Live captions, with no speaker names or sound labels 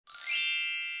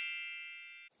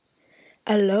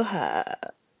Aloha.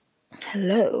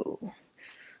 Hello.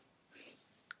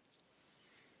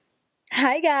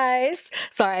 Hi guys.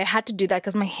 Sorry, I had to do that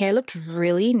because my hair looked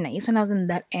really nice when I was in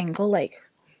that angle. Like,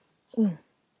 ooh,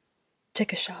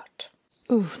 take a shot.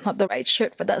 Ooh, not the right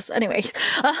shirt for this. Anyway,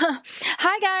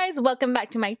 hi guys, welcome back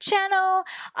to my channel.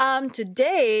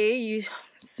 Today you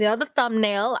saw the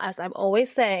thumbnail, as I'm always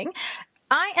saying.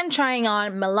 I am trying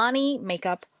on Milani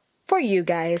makeup for you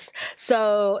guys.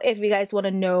 So if you guys want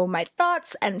to know my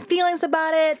thoughts and feelings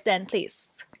about it, then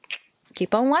please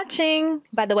keep on watching.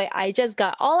 By the way, I just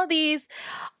got all of these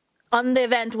on the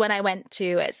event when I went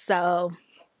to it. So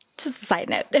just a side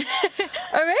note.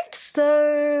 All right,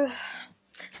 so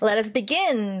let us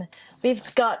begin.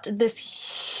 We've got this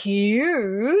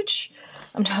huge,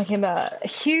 I'm talking about a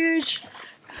huge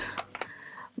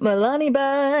Milani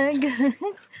bag.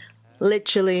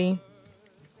 Literally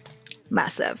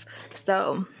massive.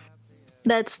 So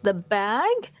that's the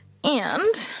bag,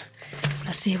 and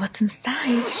let's see what's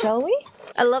inside, shall we?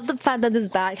 I love the fact that this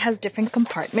bag has different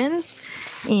compartments,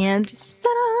 and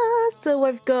ta-da! So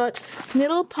I've got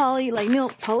little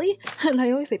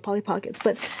I always say poly pockets,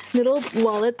 but little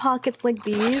wallet pockets like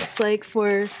these, like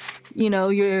for, you know,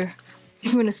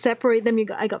 I'm gonna separate them.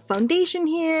 I got foundation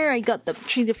here. I got the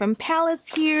 3 different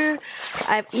palettes here.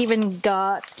 I've even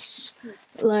got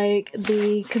like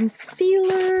the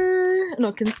concealer,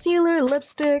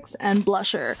 lipsticks, and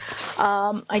blusher.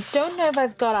 I don't know if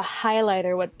I've got a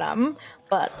highlighter with them,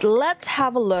 but let's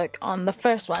have a look on the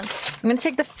first one. I'm gonna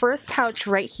take the first pouch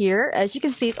right here. As you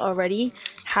can see, it's already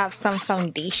have some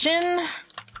foundation.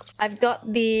 I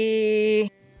got the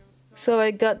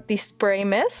spray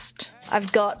mist.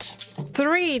 I've got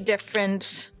 3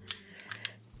 different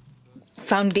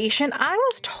foundation. I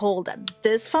was told that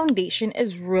this foundation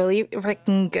is really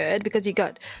freaking good because you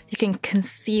can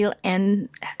conceal and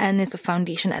it's a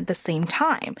foundation at the same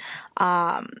time.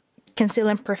 Conceal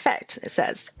and perfect, it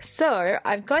says. So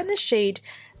I've got the shade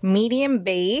medium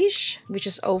beige, which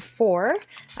is 04.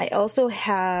 I also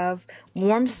have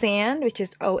warm sand, which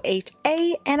is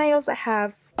 08A, and I also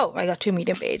have, oh, I got 2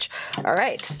 medium beige. All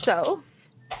right, so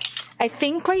I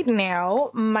think right now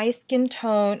my skin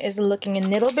tone is looking a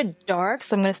little bit dark,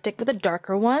 so I'm gonna stick with a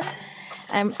darker one.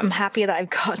 I'm happy that I've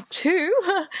got 2.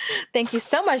 Thank you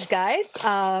so much, guys.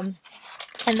 And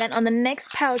then on the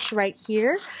next pouch right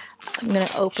here, I'm gonna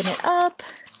open it up,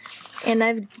 and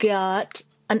I've got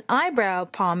an eyebrow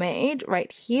pomade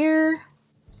right here.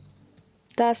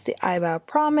 That's the eyebrow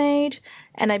pomade,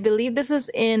 and I believe this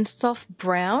is in soft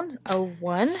brown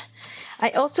 01. I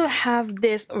also have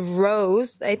this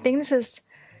rose. I think this is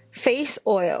face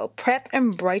oil, Prep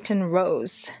and Brighten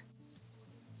Rose.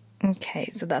 Okay,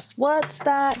 so that's what's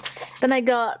that. Then I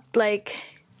got like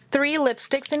 3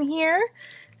 lipsticks in here.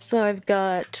 So I've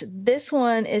got, this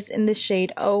one is in the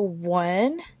shade 01.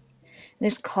 And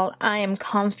it's called I Am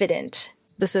Confident.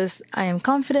 This is I Am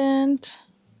Confident.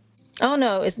 Oh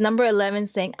no, it's number 11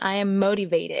 saying I am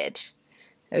motivated.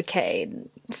 Okay,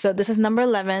 so this is number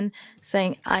 11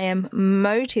 saying I am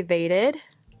motivated.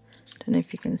 Don't know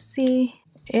if you can see.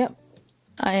 Yep,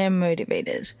 I am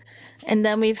motivated. And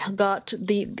then we've got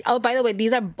the, oh, by the way,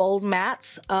 these are bold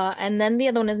mattes. And then the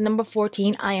other one is number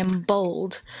 14, I am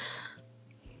bold.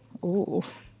 Ooh,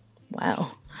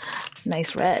 wow.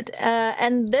 Nice red.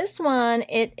 And this one,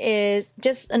 it is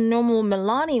just a normal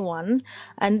Milani one.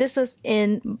 And this is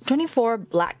in 24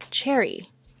 Black Cherry.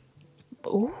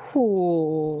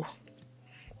 Ooh,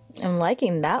 I'm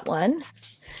liking that one.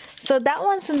 So that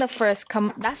one's in the first,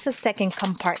 that's the second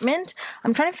compartment.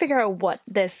 I'm trying to figure out what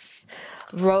this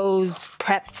rose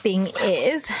prep thing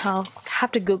is. I'll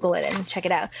have to Google it and check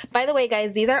it out. By the way,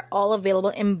 guys, these are all available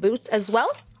in Boots as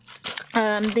well.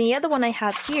 The other one I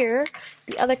have here,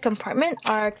 the other compartment,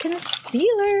 are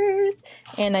concealers,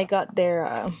 and I got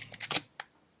their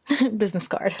business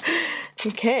card.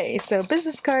 Okay, so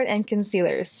business card and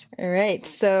concealers. All right,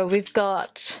 so we've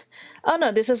got, oh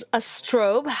no, this is a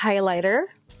strobe highlighter.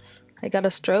 I got a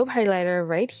strobe highlighter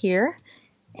right here,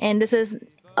 and this is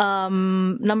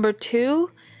number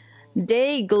 2,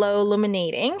 Day Glow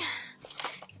Illuminating.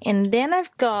 And then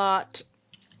I've got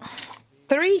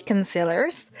 3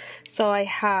 concealers. So I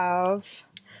have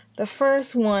the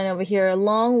first one over here,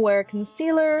 Long Wear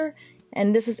Concealer,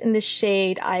 and this is in the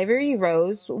shade Ivory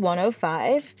Rose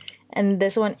 105, and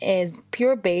this one is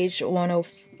Pure Beige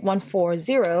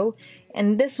 140,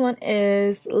 and this one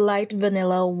is Light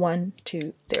Vanilla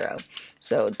 120.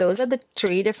 So those are the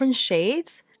 3 different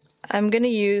shades. I'm gonna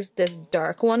use this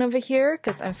dark one over here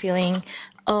because I'm feeling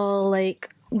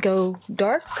like go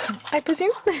dark, I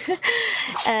presume.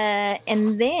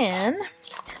 And then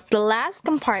the last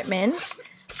compartment,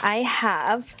 I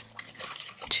have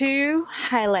two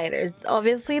highlighters.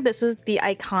 Obviously, this is the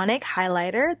iconic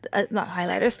highlighter, not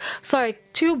highlighters, sorry,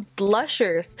 two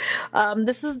blushers.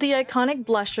 This is the iconic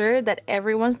blusher that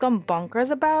everyone's gone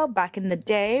bonkers about back in the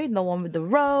day, the one with the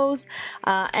rose.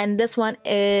 And this one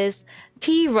is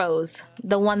Tea Rose,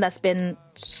 the one that's been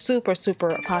super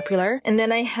popular. And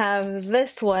then I have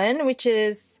this one, which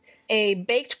is a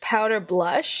baked powder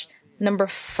blush, number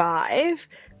 5.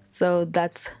 So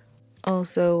that's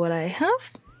also what I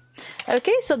have.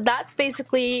 Okay, so that's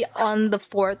basically on the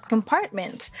 4th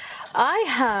compartment. I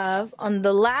have on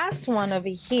the last one over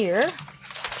here,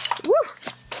 woo,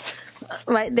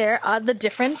 right there are the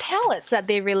different palettes that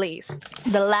they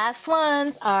released. The last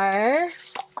ones are,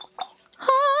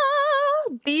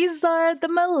 these are the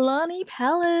Milani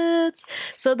palettes.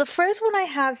 So the first one I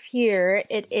have here,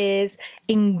 it is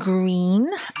in green.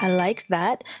 I like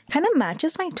that. Kind of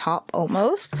matches my top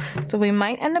almost. So we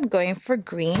might end up going for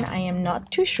green. I am not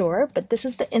too sure, but this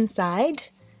is the inside.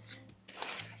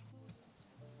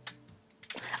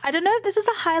 I don't know if this is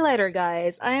a highlighter,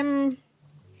 guys. I'm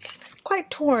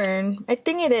quite torn. I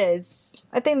think it is.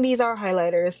 I think these are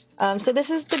highlighters. So this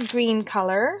is the green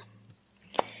color.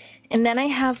 And then I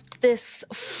have this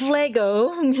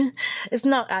Flago. It's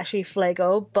not actually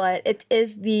Flago, but it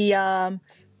is the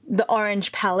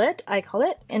orange palette, I call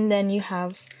it. And then you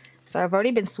have, so I've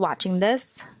already been swatching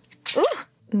this. Ooh,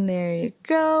 and there you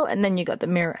go. And then you got the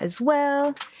mirror as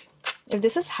well. If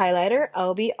this is highlighter,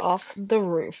 I'll be off the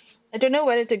roof. I don't know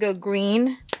whether to go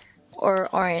green or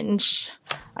orange.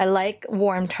 I like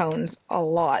warm tones a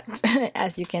lot,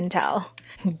 as you can tell.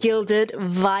 Gilded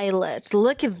violet.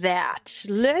 Look at that.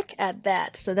 Look at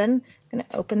that. So then I'm gonna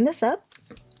open this up.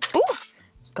 Oh,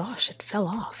 gosh, it fell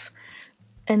off.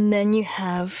 And then you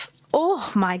have,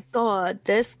 oh my god,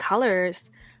 these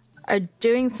colors are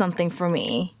doing something for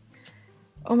me.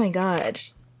 Oh my god.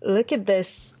 Look at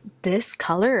this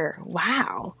color.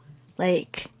 Wow.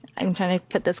 Like, I'm trying to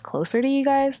put this closer to you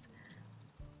guys.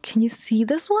 Can you see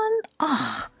this one?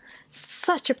 Oh,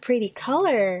 such a pretty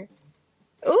color.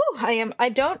 Ooh, I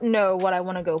don't know what I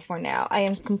want to go for now. I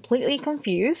am completely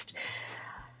confused.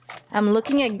 I'm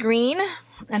looking at green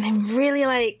and I'm really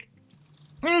like,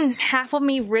 half of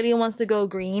me really wants to go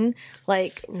green,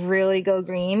 like really go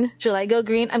green. Should I go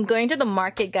green? I'm going to the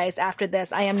market, guys, after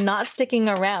this. I am not sticking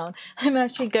around. I'm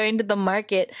actually going to the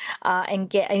market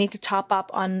and I need to top up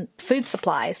on food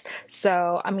supplies.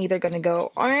 So I'm either going to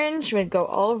go orange, or go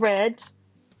all red.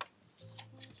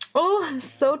 Oh, I'm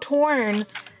so torn.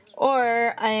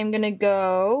 Or I am gonna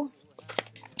go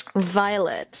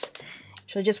violet.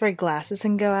 Should I just wear glasses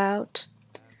and go out?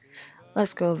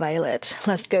 Let's go violet.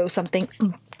 Let's go something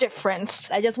different.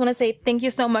 I just want to say thank you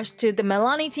so much to the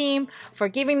Milani team for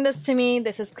giving this to me.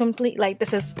 This is complete, like,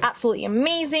 this is absolutely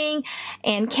amazing.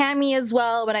 And Cami as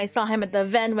well, when I saw him at the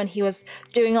event when he was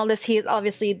doing all this, he is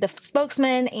obviously the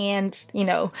spokesman and, you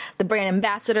know, the brand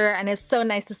ambassador, and it's so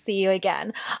nice to see you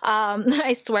again.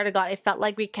 I swear to God, it felt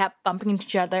like we kept bumping into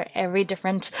each other every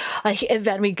different like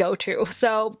event we go to.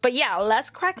 So, but yeah, let's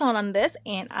crack on this,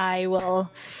 and I will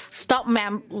stop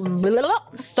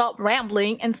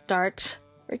rambling and start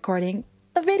recording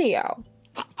the video.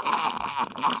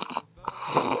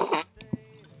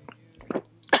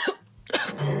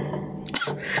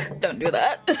 Don't do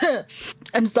that.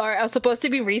 I'm sorry, I was supposed to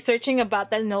be researching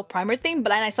about that nail primer thing, but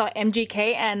then I saw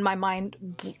MGK and my mind...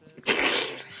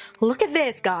 Look at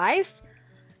this, guys.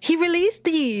 He released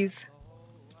these.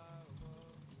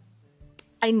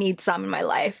 I need some in my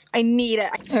life. I need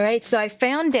it. Alright, so I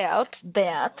found out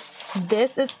that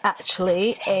this is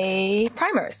actually a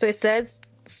primer. So it says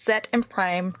set and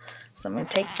prime. So I'm going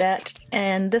to take that.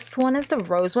 And this one is the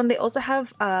rose one. They also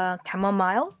have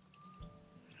chamomile.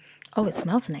 Oh, it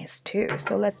smells nice too.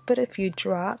 So let's put a few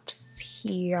drops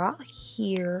here,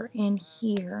 here, and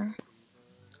here.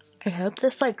 I hope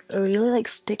this like really like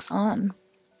sticks on.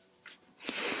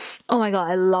 Oh my god,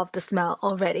 I love the smell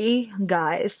already,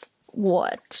 guys.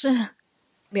 What?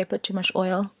 Maybe I put too much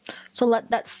oil. So let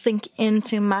that sink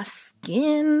into my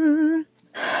skin.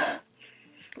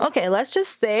 Okay, let's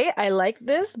just say I like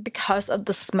this because of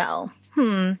the smell.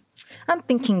 I'm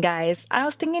thinking, guys, I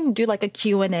was thinking to do like a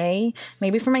Q&A.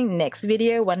 Maybe for my next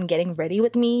video when getting ready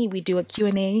with me, we do a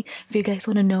Q&A. If you guys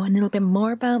want to know a little bit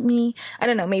more about me. I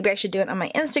don't know, maybe I should do it on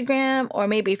my Instagram. Or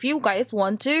maybe if you guys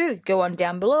want to, go on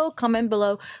down below, comment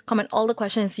all the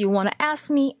questions you want to ask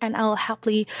me. And I'll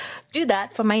happily do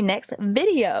that for my next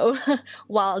video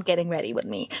while getting ready with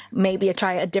me. Maybe I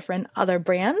try a different other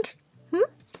brand.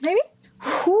 Maybe?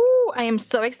 Whew, I am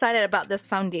so excited about this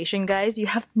foundation, guys. You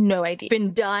have no idea.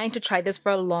 Been dying to try this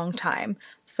for a long time.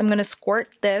 So I'm gonna squirt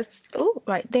this. Oh,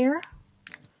 right there.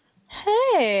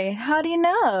 Hey, how do you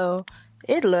know?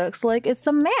 it looks like it's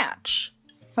a match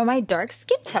for my dark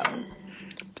skin tone.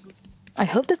 I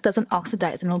hope this doesn't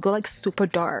oxidize and it'll go like super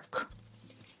dark.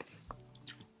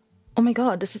 Oh my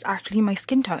god, this is actually my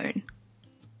skin tone.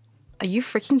 Are you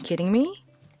freaking kidding me?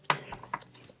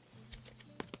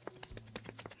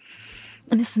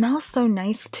 And it smells so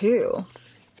nice too.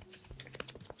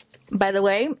 By the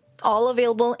way, all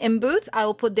available in Boots. I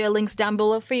will put their links down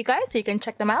below for you guys so you can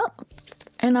check them out.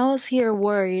 And I was here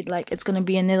worried like it's gonna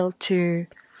be a little too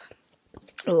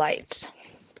light.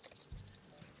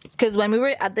 Because when we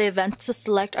were at the event to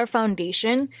select our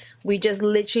foundation, we just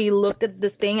literally looked at the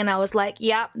thing and I was like,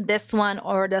 yeah, this one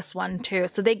or this one too.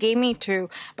 So they gave me two,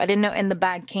 but I didn't know in the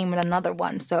bag came with another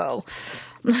one. So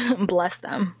bless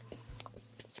them.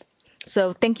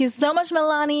 So thank you so much,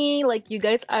 Milani. Like, you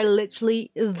guys are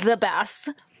literally the best.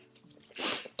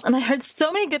 And I heard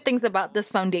so many good things about this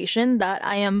foundation that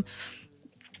I am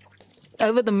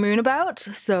over the moon about.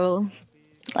 So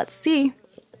let's see.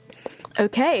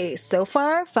 Okay, so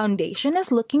far foundation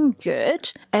is looking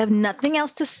good. I have nothing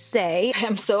else to say.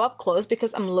 I'm so up close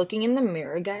because I'm looking in the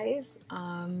mirror, guys.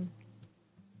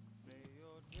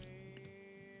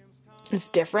 It's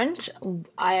different.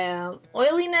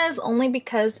 Oiliness only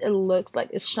because it looks like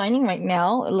it's shining right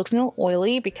now. It looks a little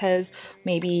oily because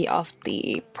maybe of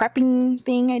the prepping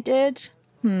thing I did.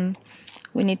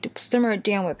 We need to simmer it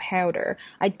down with powder.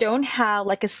 I don't have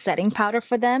like a setting powder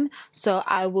for them, so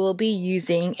I will be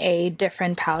using a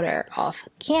different powder off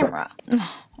camera.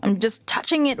 I'm just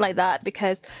touching it like that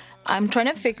because I'm trying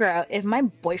to figure out if my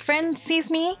boyfriend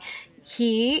sees me,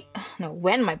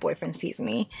 when my boyfriend sees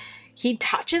me, he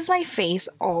touches my face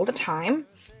all the time,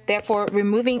 therefore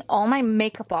removing all my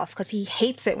makeup off because he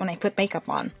hates it when I put makeup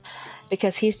on.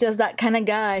 Because he's just that kind of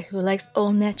guy who likes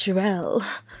all natural.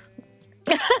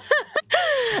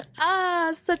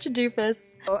 Such a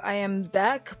doofus. So I am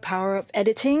back, power of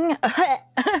editing.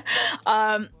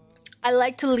 I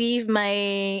like to leave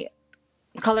my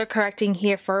color correcting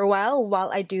here for a while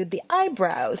I do the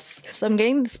eyebrows. So I'm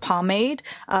getting this pomade.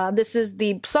 This is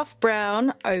the soft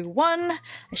brown 01. I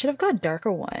should have got a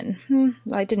darker one.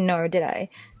 I didn't know, or did I?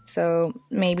 So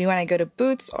maybe when I go to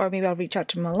Boots, or maybe I'll reach out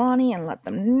to Milani and let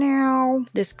them know.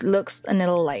 This looks a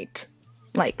little light.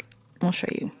 Like, I'll show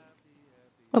you.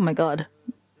 Oh my god.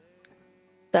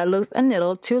 That looks a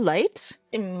little too light.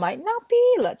 It might not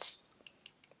be.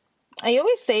 I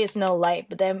always say it's no light,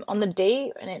 but then on the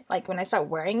day and when I start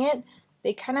wearing it,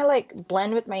 they kind of like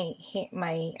blend with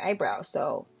my eyebrow,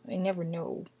 so I never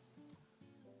know.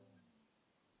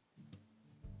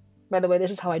 By the way,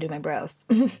 this is how I do my brows.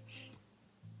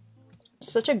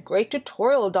 Such a great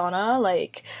tutorial, Donna.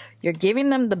 Like, you're giving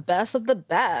them the best of the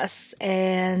best,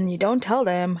 and you don't tell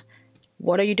them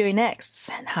what are you doing next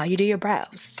and how you do your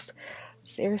brows.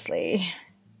 Seriously.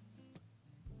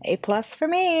 A+ for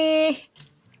me.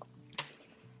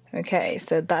 Okay,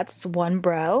 so that's one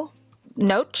brow.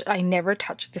 Note, I never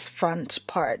touch this front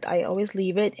part. I always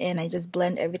leave it and I just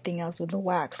blend everything else with the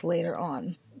wax later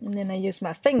on. And then I use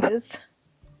my fingers,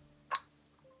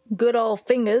 good old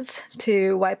fingers,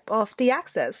 to wipe off the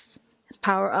excess.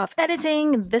 Power of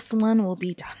editing. This one will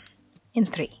be done in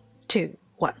 3, 2,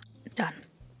 1. Done.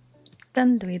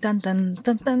 Dun dun dun dun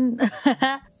dun dun.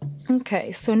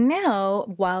 Okay, so now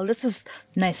while this is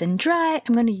nice and dry,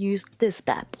 I'm gonna use this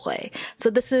bad boy. So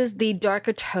this is the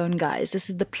darker tone, guys. This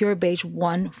is the Pure Beige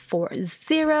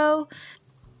 140.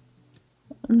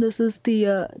 And this is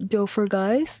the Dofer,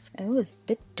 guys. Oh, it's a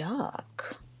bit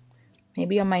dark.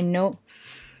 Maybe on my no.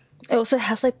 It also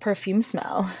has like perfume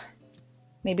smell.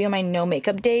 Maybe on my no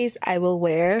makeup days, I will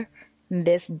wear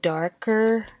this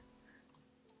darker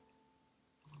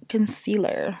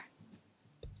concealer,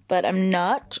 but I'm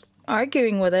not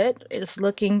arguing with it. It's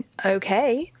looking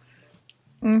okay.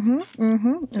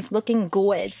 It's looking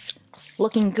good.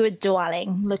 Looking good,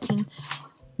 darling. Looking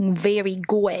very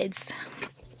good.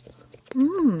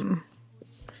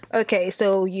 Okay,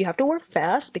 so you have to work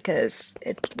fast because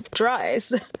it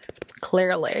dries.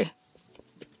 Clearly.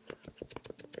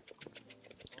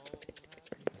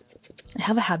 I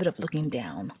have a habit of looking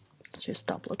down. Let's just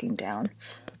stop looking down.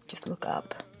 Just look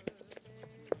up.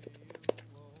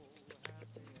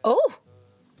 Oh!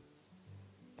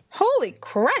 Holy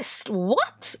Christ,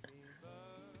 what?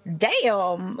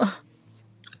 Damn!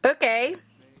 Okay,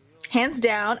 hands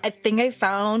down, I think I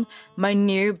found my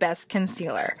new best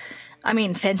concealer. I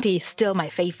mean, Fenty is still my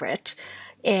favorite,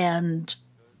 and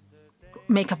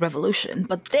Makeup Revolution,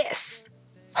 but this,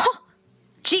 huh,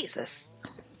 Jesus,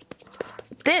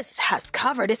 this has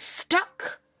covered, it's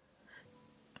stuck.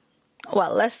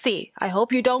 Well, let's see. I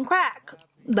hope you don't crack.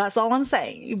 That's all I'm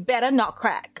saying. You better not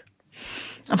crack.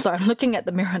 I'm sorry, I'm looking at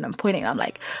the mirror and I'm pointing. I'm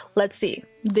like, let's see.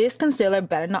 This concealer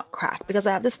better not crack because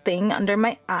I have this thing under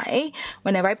my eye.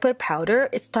 Whenever I put powder,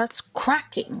 it starts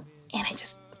cracking. And I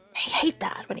hate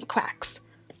that when it cracks.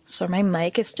 So my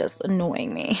mic is just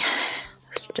annoying me.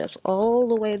 It's just all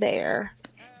the way there.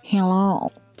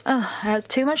 Hello. I had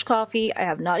too much coffee. I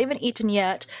have not even eaten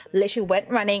yet. Literally went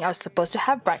running. I was supposed to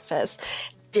have breakfast.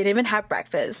 Didn't even have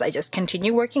breakfast. I just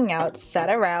continued working out, sat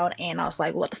around, and I was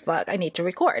like, what the fuck? I need to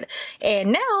record.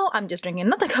 And now I'm just drinking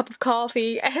another cup of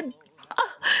coffee and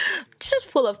just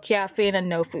full of caffeine and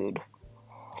no food.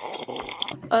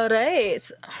 Alright.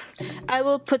 I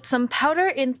will put some powder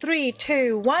in 3,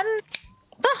 2, 1.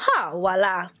 Aha!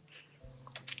 Voila.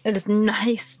 It is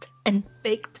nice and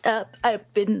baked up. I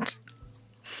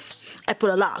put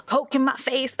a lot of Coke in my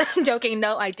face. I'm joking.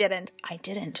 No, I didn't. I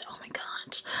didn't. Oh my god.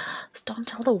 Don't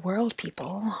tell the world,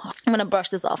 people. I'm gonna brush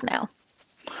this off now.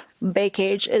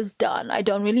 Bakeage is done. I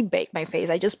don't really bake my face.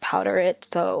 I just powder it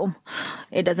so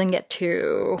it doesn't get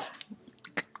too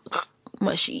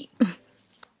mushy.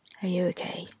 Are you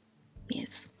okay?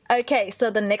 Yes. Okay,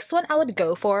 so the next one I would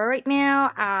go for right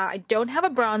now. I don't have a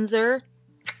bronzer.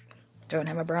 Don't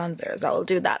have a bronzer, so I'll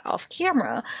do that off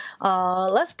camera.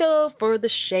 Let's go for the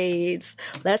shades.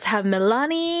 Let's have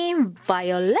Milani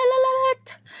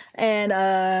Violet,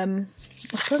 and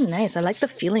it's so nice. I like the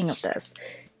feeling of this.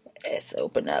 Let's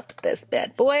open up this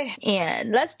bad boy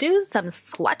and let's do some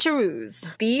swatcheroos.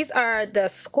 These are the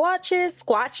swatches,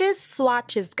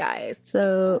 guys.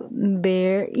 So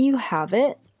there you have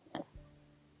it.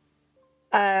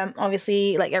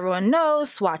 Obviously, like everyone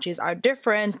knows, swatches are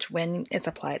different when it's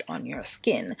applied on your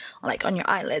skin, like on your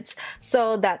eyelids.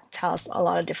 So that tells a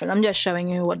lot of different. I'm just showing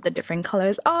you what the different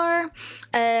colors are.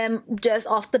 Just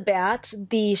off the bat,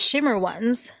 the shimmer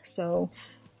ones. So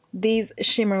these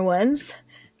shimmer ones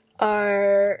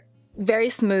are very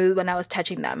smooth when I was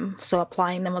touching them. So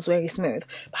applying them was very smooth.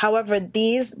 However,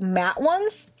 these matte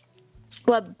ones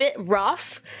were a bit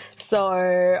rough.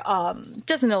 So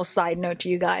just a little side note to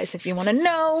you guys if you want to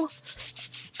know.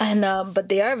 And but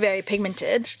they are very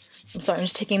pigmented. I'm sorry, I'm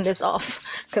just taking this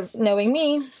off because knowing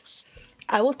me,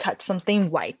 I will touch something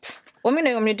white. What I'm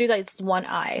gonna do like this one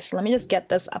eye. So let me just get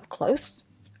this up close.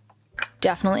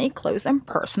 Definitely close and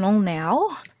personal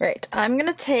now. Right, I'm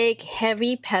gonna take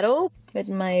heavy petal with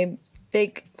my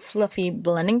big fluffy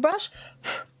blending brush.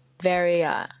 Very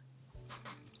as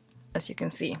you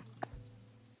can see.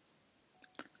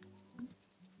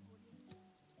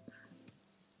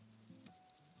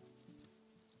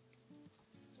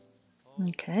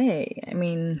 Okay, I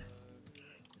mean,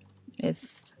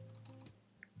 it's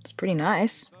pretty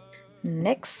nice.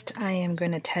 Next, I am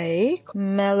gonna take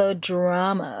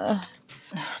Melodrama.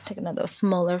 Take another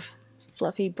smaller,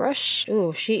 fluffy brush.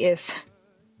 Ooh, she is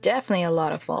definitely a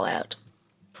lot of fallout.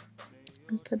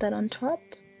 Put that on top.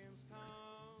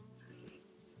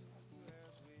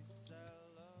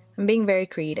 I'm being very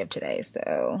creative today,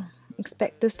 so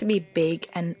expect this to be big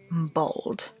and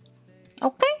bold.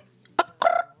 Okay.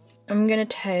 I'm gonna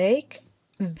take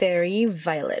Very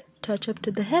Violet. Touch up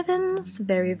to the heavens.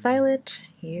 Very Violet.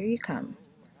 Here you come.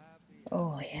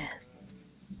 Oh,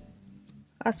 yes.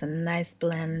 That's a nice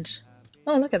blend.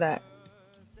 Oh, look at that.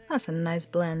 That's a nice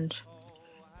blend.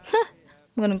 I'm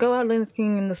gonna go out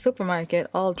looking in the supermarket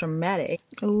all dramatic.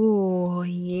 Oh,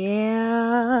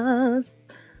 yes.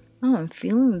 Oh, I'm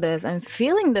feeling this. I'm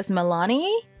feeling this,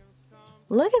 Milani.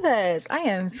 Look at this. I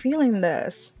am feeling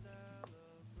this.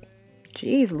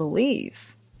 Jeez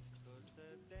Louise.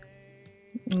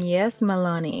 Yes,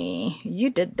 Milani, you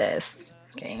did this.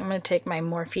 Okay, I'm gonna take my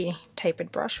Morphe tapered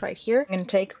brush right here. I'm gonna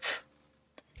take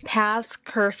Past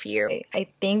Curfew. I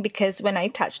think because when I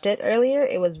touched it earlier,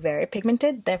 it was very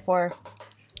pigmented, therefore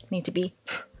I need to be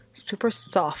super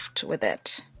soft with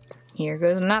it. Here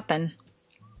goes nothing.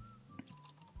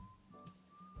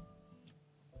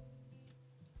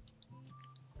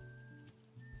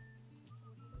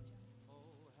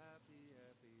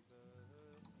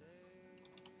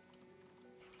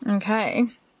 Okay,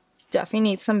 definitely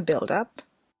needs some build-up.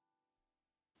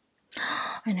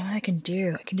 I know what I can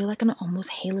do. I can do like an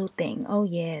almost halo thing. Oh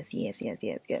yes, yes, yes,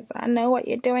 yes, yes. I know what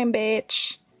you're doing,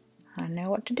 bitch. I know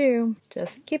what to do.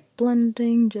 Just keep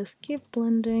blending, just keep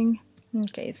blending.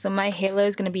 Okay, so my halo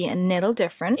is gonna be a little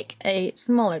different. Take a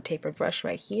smaller tapered brush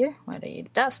right here. Why are you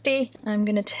dusty? I'm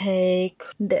gonna take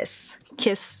this.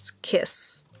 Kiss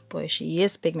Kiss. Boy, she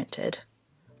is pigmented.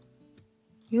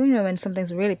 You know when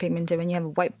something's really pigmented when you have a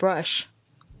white brush.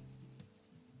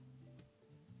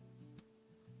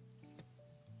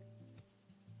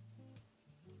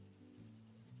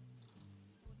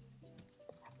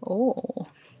 Oh,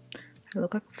 I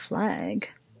look like a flag.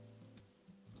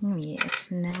 Yes,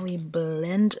 now we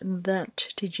blend that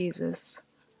to Jesus.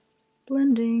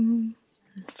 Blending.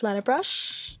 Flatter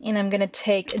brush. And I'm gonna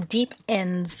take deep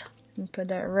ends and put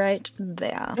that right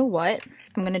there. You know what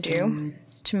I'm gonna do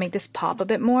to make this pop a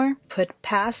bit more? Put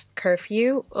past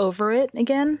curfew over it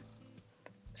again.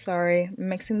 Sorry, I'm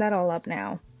mixing that all up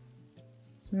now.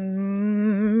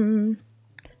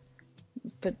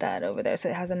 Put that over there so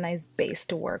it has a nice base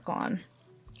to work on.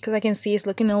 Because I can see it's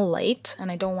looking a little light,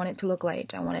 and I don't want it to look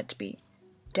light. I want it to be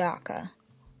darker.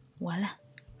 Voila.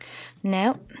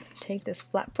 Now, take this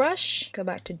flat brush, go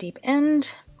back to deep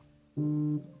end,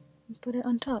 and put it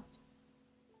on top.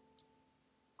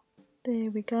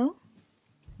 There we go.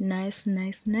 Nice,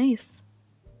 nice, nice.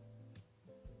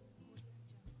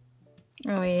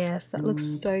 Oh yes, that looks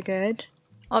so good.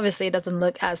 Obviously it doesn't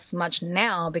look as much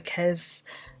now because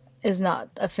it's not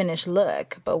a finished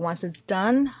look, but once it's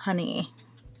done, honey,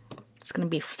 it's gonna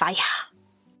be fire.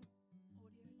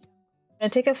 I'm gonna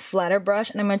take a flatter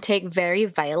brush and I'm gonna take Very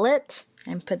Violet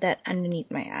and put that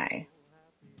underneath my eye.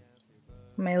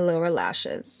 My lower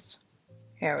lashes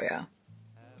area.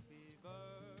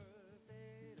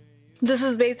 This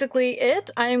is basically it.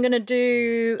 I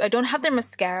don't have their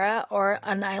mascara or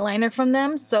an eyeliner from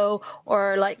them, so,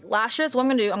 or like lashes. What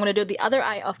I'm gonna do the other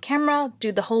eye off camera,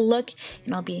 do the whole look,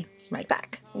 and I'll be right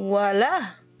back. Voila!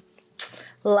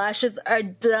 Lashes are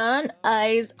done,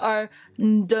 eyes are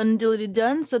done.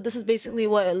 So this is basically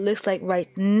what it looks like right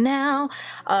now.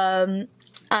 I'm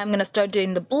gonna start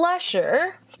doing the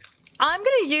blusher. I'm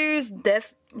gonna use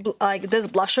this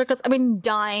blusher because I've been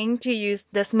dying to use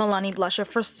this Milani blusher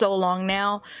for so long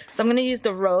now. So I'm gonna use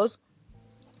the Rose.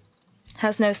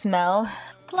 Has no smell.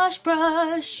 Blush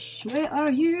brush, where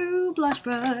are you, blush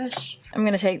brush? I'm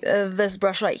gonna take this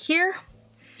brush right here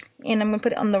and I'm gonna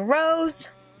put it on the Rose.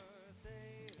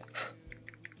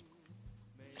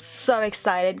 So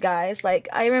excited, guys. Like,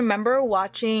 I remember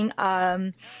watching,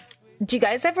 do you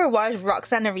guys ever watch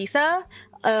Roxanne Arisa,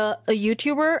 a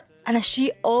YouTuber? And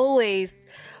she always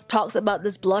talks about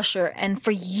this blusher, and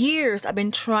for years I've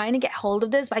been trying to get hold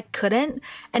of this, but I couldn't.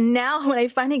 And now when I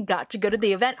finally got to go to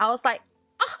the event, I was like,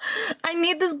 oh, I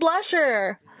need this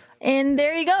blusher. And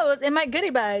there he goes in my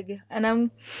goodie bag. And I'm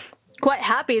quite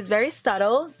happy. It's very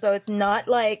subtle, so it's not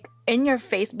like in your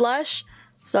face blush.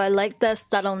 So I like the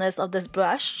subtleness of this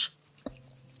brush.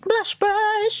 Blush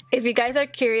brush. If you guys are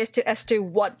curious as to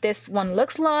what this one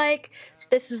looks like,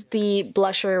 this is the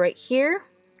blusher right here.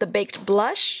 The baked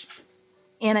blush,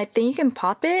 and I think you can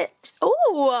pop it.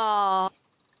 Oh,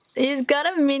 it's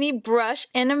got a mini brush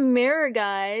and a mirror,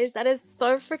 guys. That is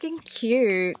so freaking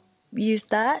cute. Use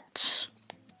that.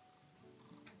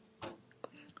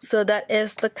 So that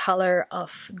is the color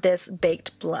of this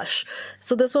baked blush.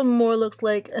 So this one more looks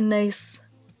like a nice,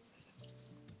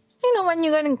 you know, when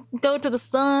you're gonna go to the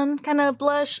sun kind of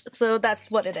blush. So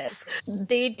that's what it is.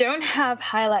 They don't have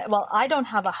highlight. Well, I don't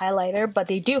have a highlighter, but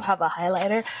they do have a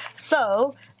highlighter.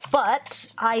 So,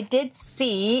 but I did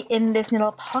see in this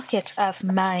little pocket of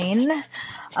mine,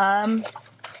 I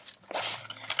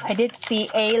did see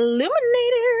a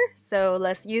illuminator. So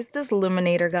let's use this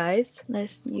illuminator, guys.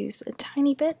 Let's use a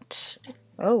tiny bit.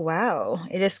 Oh, wow.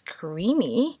 It is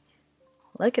creamy.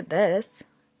 Look at this.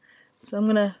 So I'm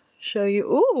gonna show you.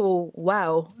 Ooh,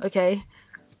 wow. Okay,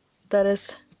 that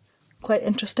is quite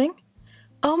interesting.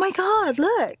 Oh my god,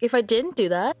 look, if I didn't do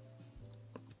that,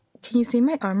 can you see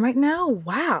my arm right now?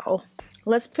 Wow.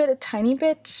 Let's put a tiny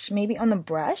bit maybe on the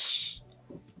brush,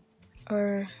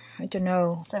 or I don't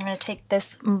know. So I'm gonna take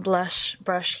this blush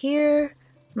brush here,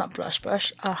 not blush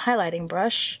brush, a highlighting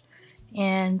brush,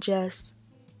 and just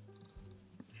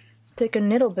take a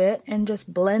little bit and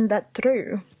just blend that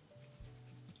through.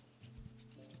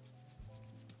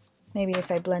 Maybe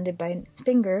if I blend it by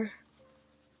finger,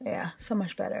 yeah, so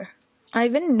much better. I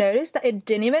even noticed that it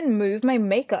didn't even move my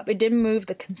makeup. It didn't move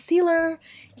the concealer.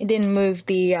 It didn't move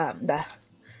the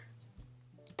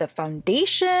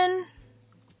foundation.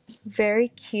 Very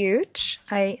cute.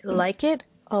 I like it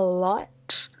a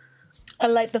lot. I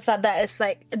like the fact that it's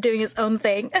like doing its own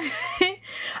thing.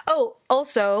 Oh,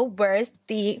 also, where's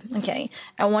the, okay,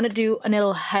 I want to do a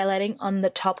little highlighting on the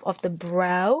top of the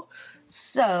brow.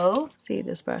 So, see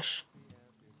this brush.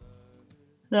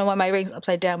 I don't know why my ring's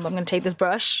upside down, but I'm gonna take this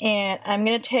brush and I'm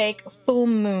gonna take Full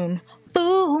Moon.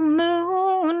 Full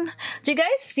Moon! Did you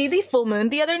guys see the full moon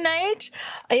the other night?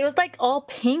 It was like all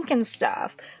pink and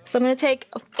stuff. So I'm gonna take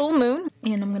a Full Moon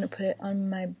and I'm gonna put it on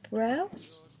my brow,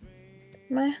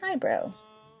 my eyebrow.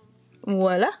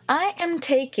 Voila! I am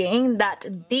taking that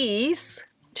these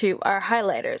two are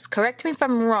highlighters. Correct me if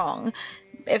I'm wrong.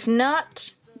 If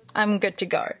not, I'm good to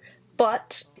go.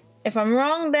 But if I'm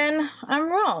wrong, then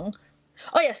I'm wrong.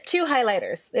 Oh yes, 2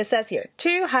 highlighters. It says here,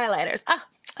 2 highlighters. Ah,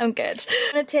 I'm good.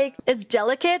 I'm gonna take this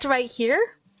Delicate right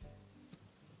here.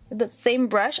 With the same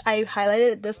brush, I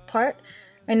highlighted this part.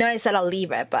 I know I said I'll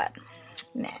leave it, but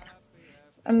nah.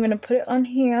 I'm gonna put it on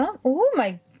here. Oh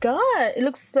my god, it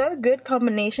looks so good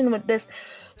combination with this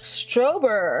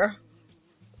strober.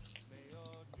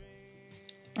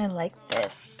 I like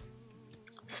this.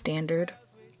 Standard.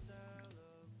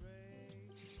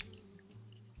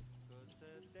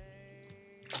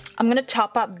 I'm gonna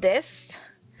top up this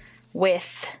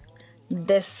with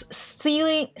this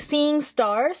Seeing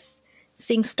Stars,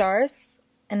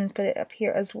 and put it up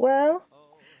here as well,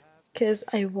 because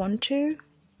I want to.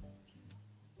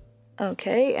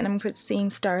 Okay, and I'm gonna put Seeing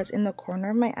Stars in the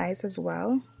corner of my eyes as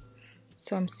well,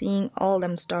 so I'm seeing all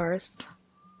them stars.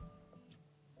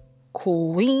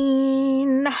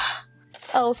 Queen.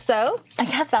 Also, I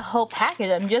got the whole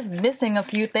package. I'm just missing a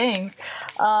few things.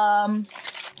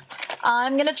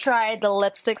 I'm gonna try the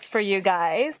lipsticks for you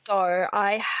guys. So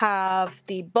I have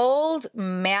the Bold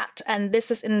Matte, and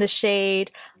this is in the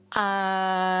shade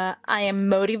I Am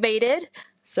Motivated.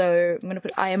 So I'm gonna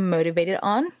put I Am Motivated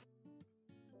on.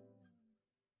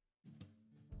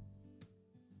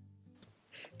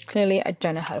 Clearly, I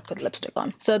don't know how to put lipstick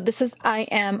on. So this is I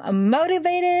Am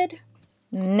Motivated.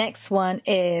 Next one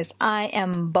is I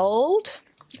Am Bold.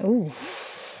 Ooh,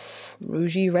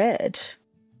 rougey red.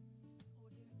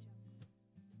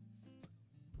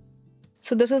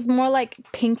 So this is more like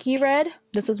pinky red.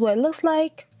 This is what it looks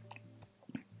like.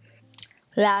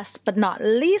 Last but not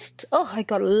least, oh, I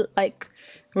got like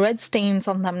red stains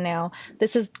on them now.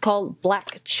 This is called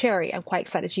Black Cherry. I'm quite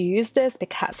excited to use this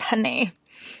because, honey,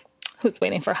 who's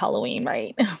waiting for Halloween,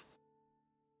 right?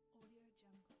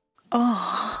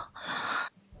 Oh,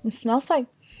 it smells like,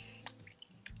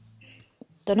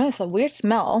 don't know, it's a weird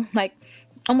smell, like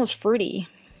almost fruity.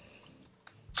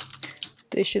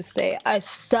 They should say, I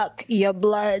suck your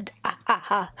blood. Ah, ah,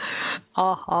 ah.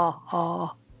 Ah, ah,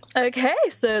 ah. Okay,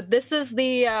 so this is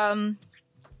the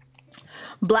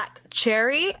Black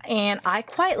Cherry, and I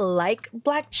quite like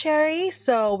Black Cherry,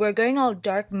 so we're going all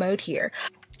dark mode here.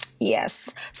 Yes,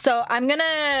 so I'm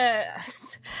gonna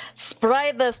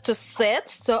spray this to set.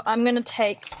 So I'm gonna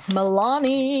take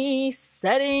Milani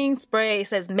setting spray. It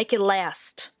says make it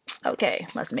last. Okay,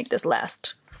 let's make this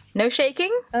last. No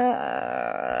shaking. 3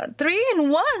 in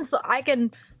 1, so I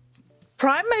can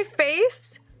prime my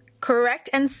face, correct,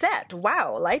 and set.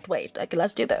 Wow, lightweight. Okay,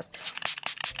 let's do this.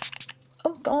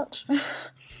 Oh god.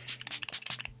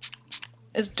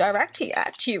 It's directly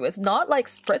at you. It's not like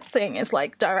spritzing. It's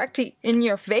like directly in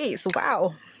your face.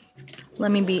 Wow.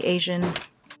 Let me be Asian.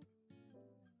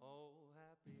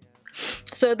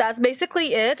 So that's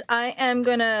basically it. I am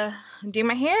gonna do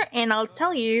my hair and I'll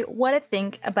tell you what I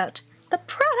think about the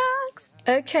products.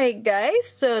 Okay guys,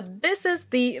 so this is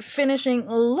the finishing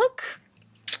look.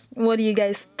 What do you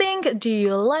guys think? Do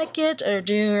you like it or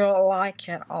do you like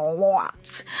it a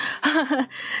lot?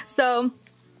 So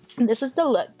this is the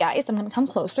look, guys. I'm gonna come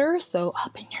closer, so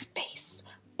up in your face.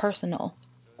 Personal.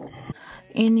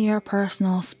 In your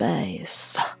personal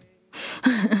space.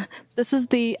 This is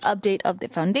the update of the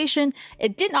foundation.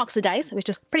 It didn't oxidize, which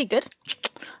is pretty good.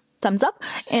 Thumbs up.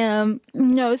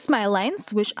 No smile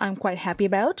lines, which I'm quite happy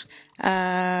about.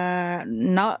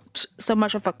 Not so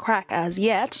much of a crack as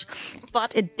yet,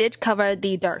 but it did cover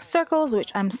the dark circles,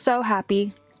 which I'm so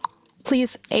happy.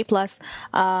 Please, A+.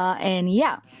 And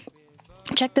yeah,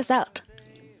 check this out.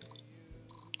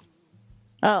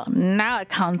 Oh, now it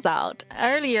comes out.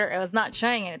 Earlier it was not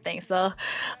showing anything, so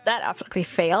that absolutely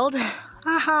failed.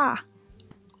 Haha.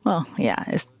 Well, yeah,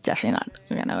 it's definitely not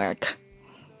gonna work.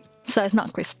 So it's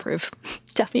not quiz proof.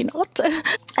 Definitely not.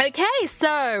 Okay,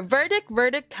 so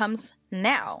verdict comes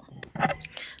now.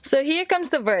 So here comes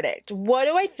the verdict. What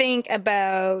do I think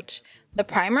about the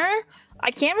primer?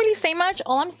 I can't really say much.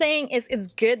 All I'm saying is it's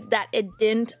good that it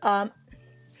didn't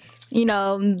you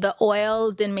know, the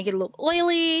oil didn't make it look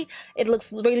oily. It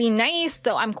looks really nice,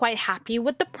 so I'm quite happy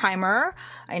with the primer.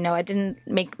 I know I didn't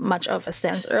make much of a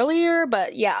sense earlier,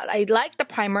 but yeah, I like the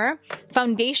primer.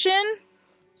 Foundation,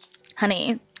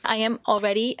 honey, I am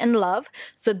already in love.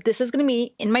 So this is gonna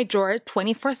be in my drawer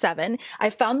 24/7. I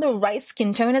found the right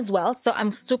skin tone as well, so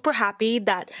I'm super happy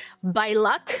that by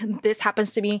luck, this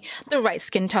happens to be the right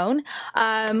skin tone.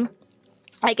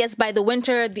 I guess by the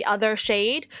winter, the other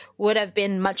shade would have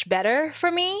been much better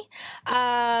for me.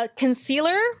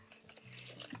 Concealer,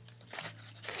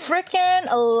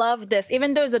 freaking love this.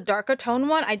 Even though it's a darker tone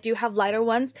one, I do have lighter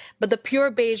ones, but the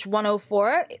Pure Beige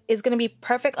 104 is going to be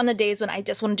perfect on the days when I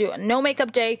just want to do a no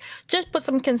makeup day. Just put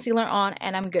some concealer on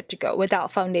and I'm good to go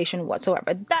without foundation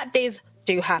whatsoever. That days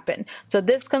do happen. So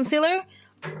this concealer,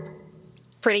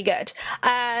 pretty good.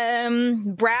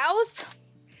 Brows.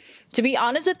 To be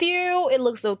honest with you, it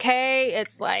looks okay.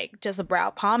 It's like just a brow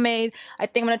pomade. I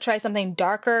think I'm gonna try something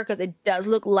darker because it does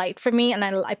look light for me, and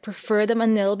I prefer them a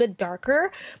little bit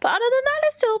darker. But other than that,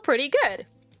 it's still pretty good.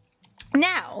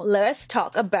 Now, let's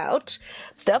talk about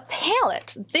the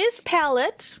palette. This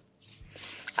palette,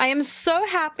 I am so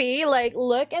happy. Like,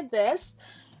 look at this.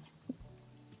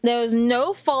 There was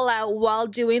no fallout while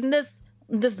doing this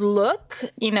look.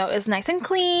 You know, it's nice and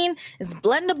clean, it's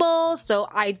blendable, so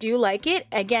I do like it.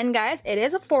 Again, guys, it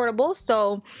is affordable,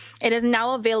 so it is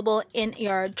now available in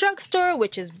your drugstore,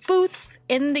 which is Boots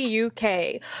in the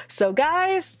UK. So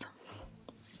guys,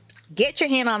 get your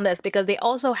hand on this because they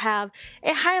also have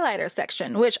a highlighter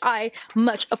section, which I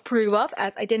much approve of,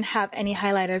 as I didn't have any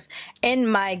highlighters in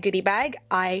my goodie bag.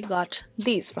 I got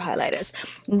these for highlighters.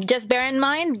 Just bear in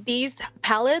mind, these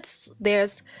palettes,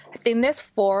 I think there's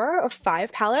 4 or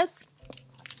 5 palettes.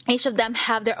 Each of them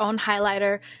have their own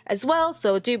highlighter as well,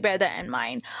 so do bear that in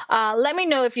mind. Let me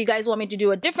know if you guys want me to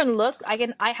do a different look. I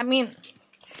mean,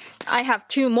 I have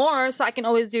 2 more, so I can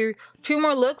always do 2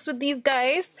 more looks with these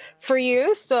guys for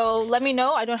you. So let me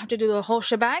know. I don't have to do the whole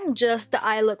shebang, just the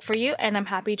eye look for you, and I'm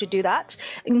happy to do that,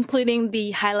 including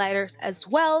the highlighters as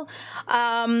well.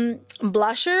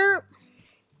 Blusher,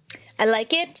 I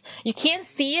like it. You can't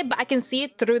see it, but I can see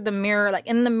it through the mirror. Like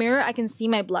in the mirror, I can see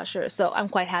my blusher, so I'm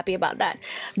quite happy about that.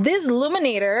 This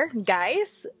illuminator,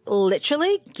 guys,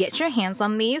 literally get your hands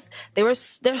on these. They're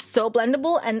so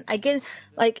blendable, and I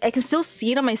can still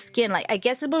see it on my skin. Like, I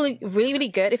guess it will look really, really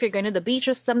good if you're going to the beach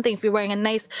or something. If you're wearing a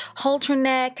nice halter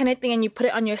neck kind of thing, and you put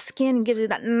it on your skin, and gives you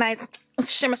that nice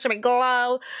shimmer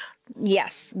glow.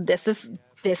 Yes, this is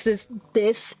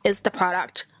the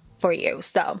product for you.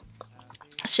 So,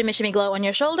 shimmy glow on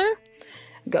your shoulder,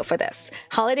 go for this.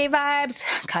 Holiday vibes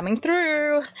coming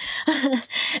through.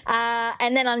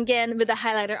 And then again with the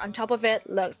highlighter on top of it,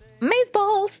 looks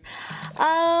amazeballs.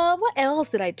 What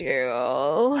else did I do?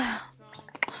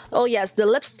 Oh yes, the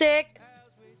lipstick,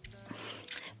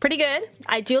 pretty good.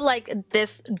 I do like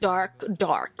this dark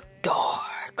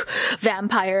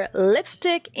vampire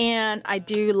lipstick, and I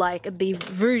do like the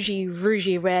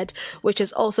Rougy red, which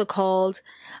is also called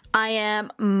I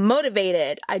Am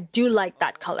Motivated. I do like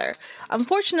that color.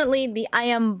 Unfortunately, the I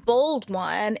Am Bold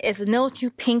one is a little too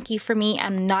pinky for me.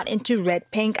 I'm not into red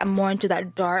pink. I'm more into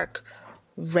that dark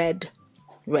red.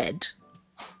 You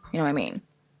know what I mean?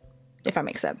 If that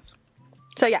makes sense.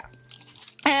 So yeah.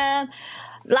 And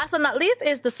last but not least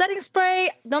is the setting spray.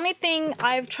 The only thing,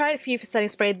 I've tried a few setting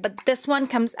sprays, but this one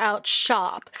comes out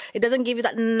sharp. It doesn't give you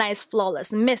that nice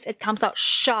flawless mist. It comes out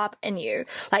sharp in you,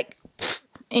 like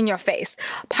in your face.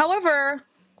 However,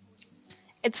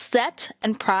 it's set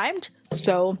and primed,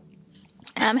 so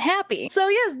I'm happy. So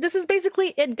yes, this is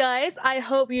basically it, guys. I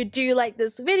hope you do like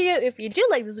this video. If you do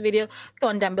like this video, go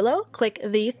on down below, click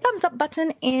the thumbs up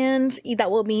button, and that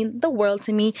will mean the world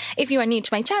to me. If you are new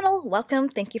to my channel, welcome.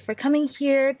 Thank you for coming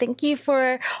here. Thank you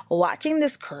for watching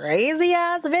this crazy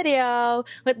ass video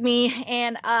with me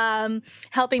and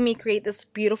helping me create this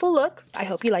beautiful look. I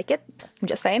hope you like it. I'm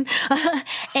just saying.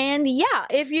 And yeah,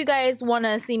 if you guys want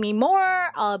to see me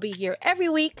more, I'll be here every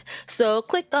week. So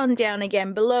click on down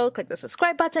again below, click the subscribe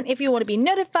button if you want to be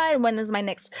notified when is my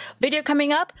next video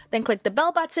coming up. Then click the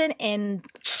bell button, and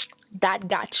that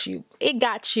got you. It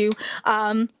got you.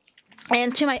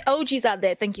 And to my OGs out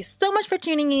there, thank you so much for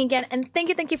tuning in again, and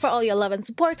thank you for all your love and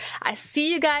support. I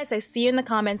see you guys, I see you in the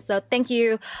comments, so thank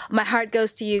you. My heart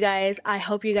goes to you guys. I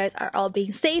hope you guys are all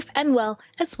being safe and well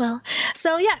as well.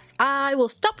 So yes, I will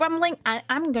stop rambling, and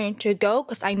I'm going to go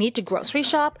because I need to grocery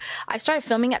shop. I started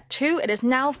filming at 2. It is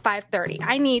now 5:30.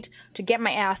 I need to get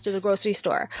my ass to the grocery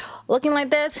store. Looking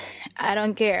like this, I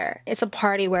don't care. It's a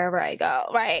party wherever I go,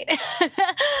 right?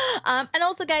 And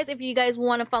also, guys, if you guys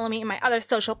want to follow me in my other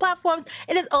social platforms,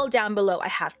 it is all down below. I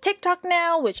have TikTok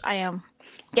now, which I am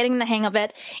getting the hang of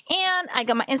it, and I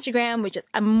got my Instagram, which is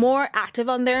I'm more active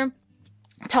on there,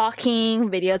 talking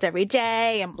videos every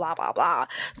day and blah blah blah.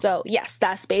 So yes,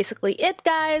 that's basically it,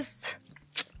 guys.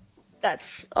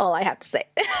 That's all I have to say.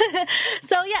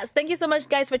 So yes, thank you so much,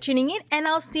 guys, for tuning in, and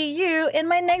I'll see you in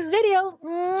my next video.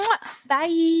 Mwah!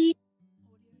 Bye.